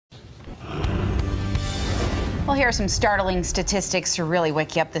Well, here are some startling statistics to really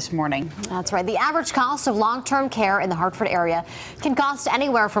wake you up this morning. That's right. The average cost of long-term care in the Hartford area can cost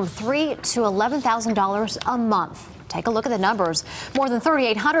anywhere from $3,000 to $11,000 a month. Take a look at the numbers. More than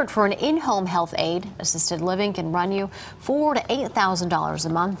 $3,800 for an in-home health aid. Assisted living can run you $4,000 to $8,000 a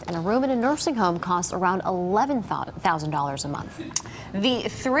month, and a room in a nursing home costs around $11,000 a month. The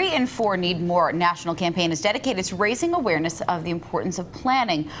 3 in 4 Need More national campaign is dedicated to raising awareness of the importance of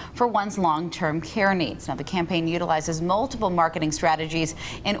planning for one's long-term care needs. Now, the campaign utilizes multiple marketing strategies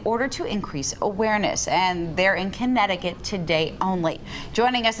in order to increase awareness, and they're in Connecticut today only.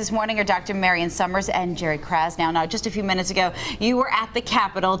 Joining us this morning are Dr. Marion and Jerry Krasnow. Now, just a few minutes ago, you were at the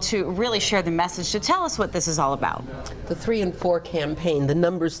Capitol to really share the message. So tell us what this is all about. The 3 in 4 campaign, the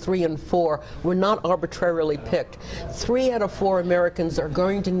numbers 3 and 4 were not arbitrarily picked. 3 out of 4 Americans are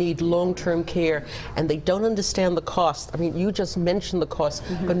going to need long-term care, and they don't understand the cost. I mean, you just mentioned the cost,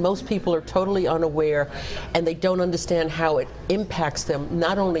 but most people are totally unaware, and they don't understand how it impacts them,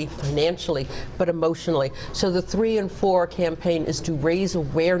 not only financially, but emotionally. So the 3 in 4 campaign is to raise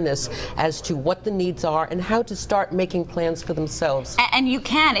awareness as to what the needs are and how to start making plans for themselves. And you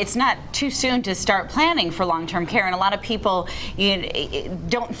can. It's not too soon to start planning for long-term care, and a lot of people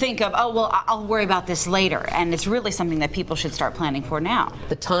don't think of, oh, well, I'll worry about this later, and it's really something that people should start planning for now.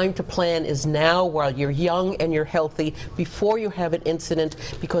 The time to plan is now, while you're young and you're healthy, before you have an incident,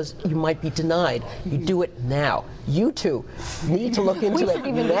 because you might be denied. You do it now. You two need to look into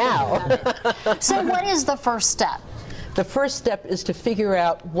it now. So what is the first step? The first step is to figure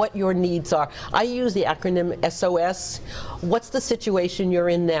out what your needs are. I use the acronym SOS. What's the situation you're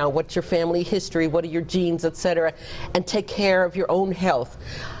in now? What's your family history? What are your genes, etc.? And take care of your own health.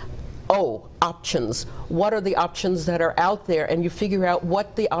 O, options. What are the options that are out there? And you figure out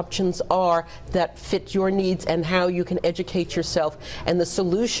what the options are that fit your needs and how you can educate yourself. And the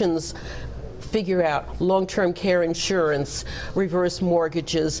solutions, figure out long-term care insurance, reverse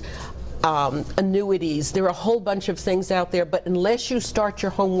mortgages, annuities. There are a whole bunch of things out there, but unless you start your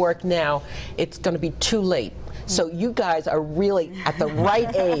homework now, it's going to be too late. So you guys are really at the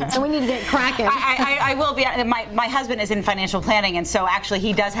right age. So we need to get cracking. I will be. My husband is in financial planning, and so actually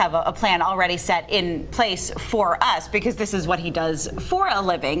he does have a plan already set in place for us, because this is what he does for a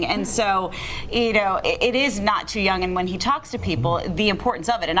living. And so, you know, it is not too young. And when he talks to people, the importance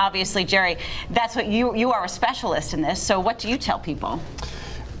of it. And obviously, Jerry, that's what you are a specialist in this. So what do you tell people?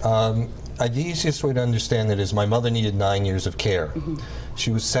 The easiest way to understand it is my mother needed 9 years of care.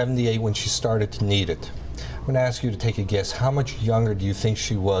 She was 78 when she started to need it. I'm going to ask you to take a guess. How much younger do you think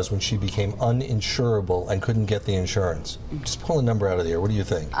she was when she became uninsurable and couldn't get the insurance? Just pull a number out of the air. What do you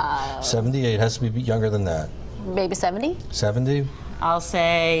think? 78 has to be younger than that. Maybe 70? 70? I'll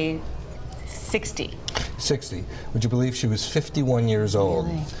say 60. 60. Would you believe she was 51 years old?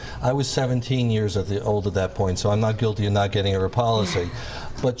 Really? I was 17 years old at that point, so I'm not guilty of not getting her policy.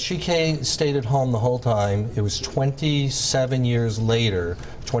 But she stayed at home the whole time. It was 27 years later,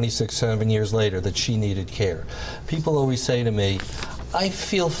 7 years later, that she needed care. People always say to me, I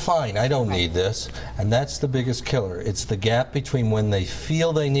feel fine, I don't need this. And that's the biggest killer. It's the gap between when they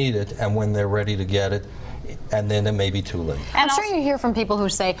feel they need it and when they're ready to get it. And then it may be too late. I'm sure you hear from people who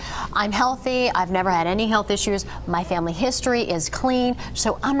say, I'm healthy, I've never had any health issues, my family history is clean,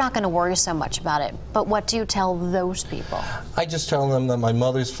 so I'm not going to worry so much about it. But what do you tell those people? I just tell them that my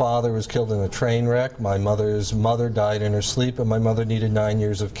mother's father was killed in a train wreck, my mother's mother died in her sleep, and my mother needed 9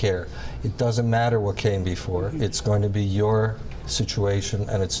 years of care. It doesn't matter what came before. It's going to be your situation,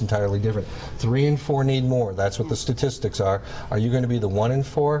 and it's entirely different. 3 in 4 need more. That's what the statistics are. Are you going to be the 1 in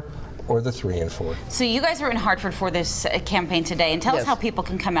 4? Or the 3 in 4. So you guys are in Hartford for this campaign today, and tell us how people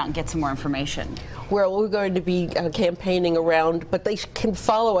can come out and get some more information. Well, we're going to be campaigning around, but they can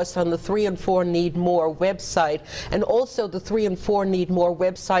follow us on the 3 in 4 Need More website. And also the 3 in 4 Need More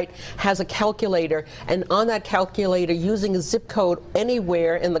website has a calculator, and on that calculator, using a zip code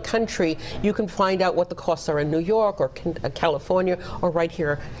anywhere in the country, you can find out what the costs are in New York or California or right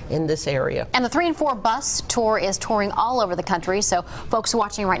here in this area. And the 3 in 4 bus tour is touring all over the country, so folks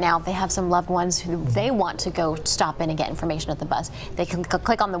watching right now, they have some loved ones who they want to go stop in and get information at the bus. They can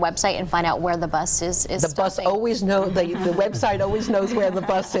click on the website and find out where the bus is the stopping. Bus always knows, the website always knows where the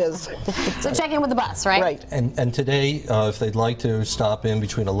bus is. So check in with the bus, right? Right. And today, if they'd like to stop in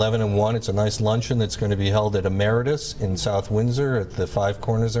between 11 and 1, it's a nice luncheon that's going to be held at Emeritus in South Windsor at the 5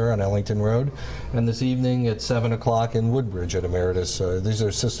 Corners there on Ellington Road. And this evening at 7 o'clock in Woodbridge at Emeritus. These are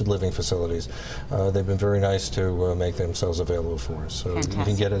assisted living facilities. They've been very nice to make themselves available for us. So Fantastic. You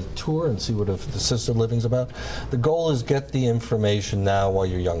can get a tour and see what assisted living's about. The goal is get the information now while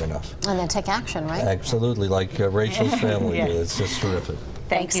you're young enough. And then take action, right? Absolutely, like Rachel's family did. It's just terrific.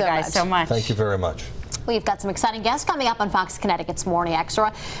 Thank you guys so much. Thank you very much. We've got some exciting guests coming up on Fox Connecticut's Morning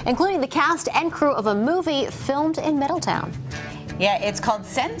Extra, including the cast and crew of a movie filmed in Middletown. Yeah, it's called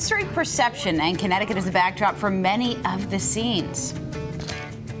Sensory Perception, and Connecticut is the backdrop for many of the scenes.